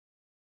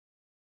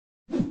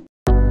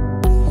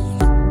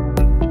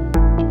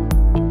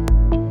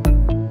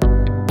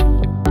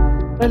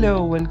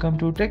Hello, welcome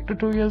to Tech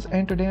Tutorials,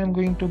 and today I'm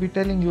going to be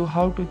telling you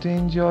how to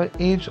change your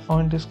age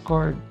on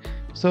Discord.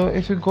 So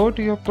if you go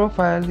to your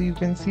profile, you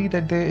can see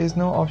that there is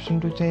no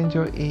option to change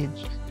your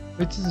age,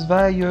 which is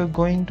why you're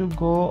going to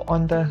go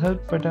on the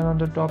help button on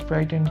the top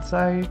right hand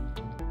side.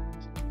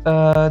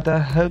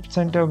 The help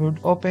center would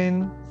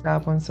open,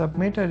 tap on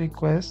submit a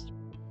request,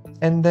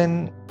 and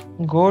then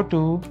go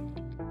to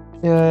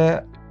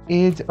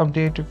age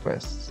update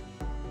requests.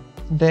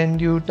 Then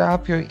you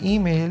tap your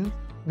email,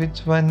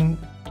 which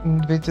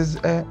is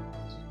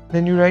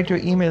then you write your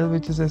email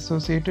which is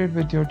associated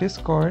with your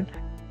Discord.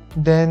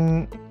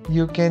 Then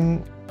you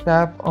can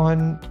tap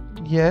on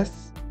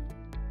yes,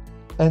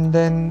 and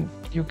then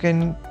you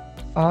can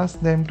ask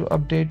them to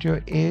update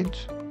your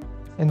age,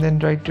 and then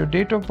write your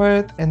date of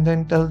birth, and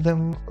then tell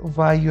them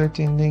why you are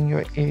changing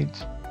your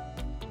age.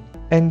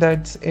 And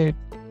that's it.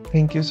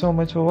 Thank you so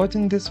much for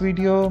watching this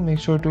video. Make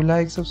sure to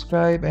like,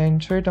 subscribe,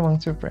 and share it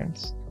amongst your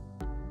friends.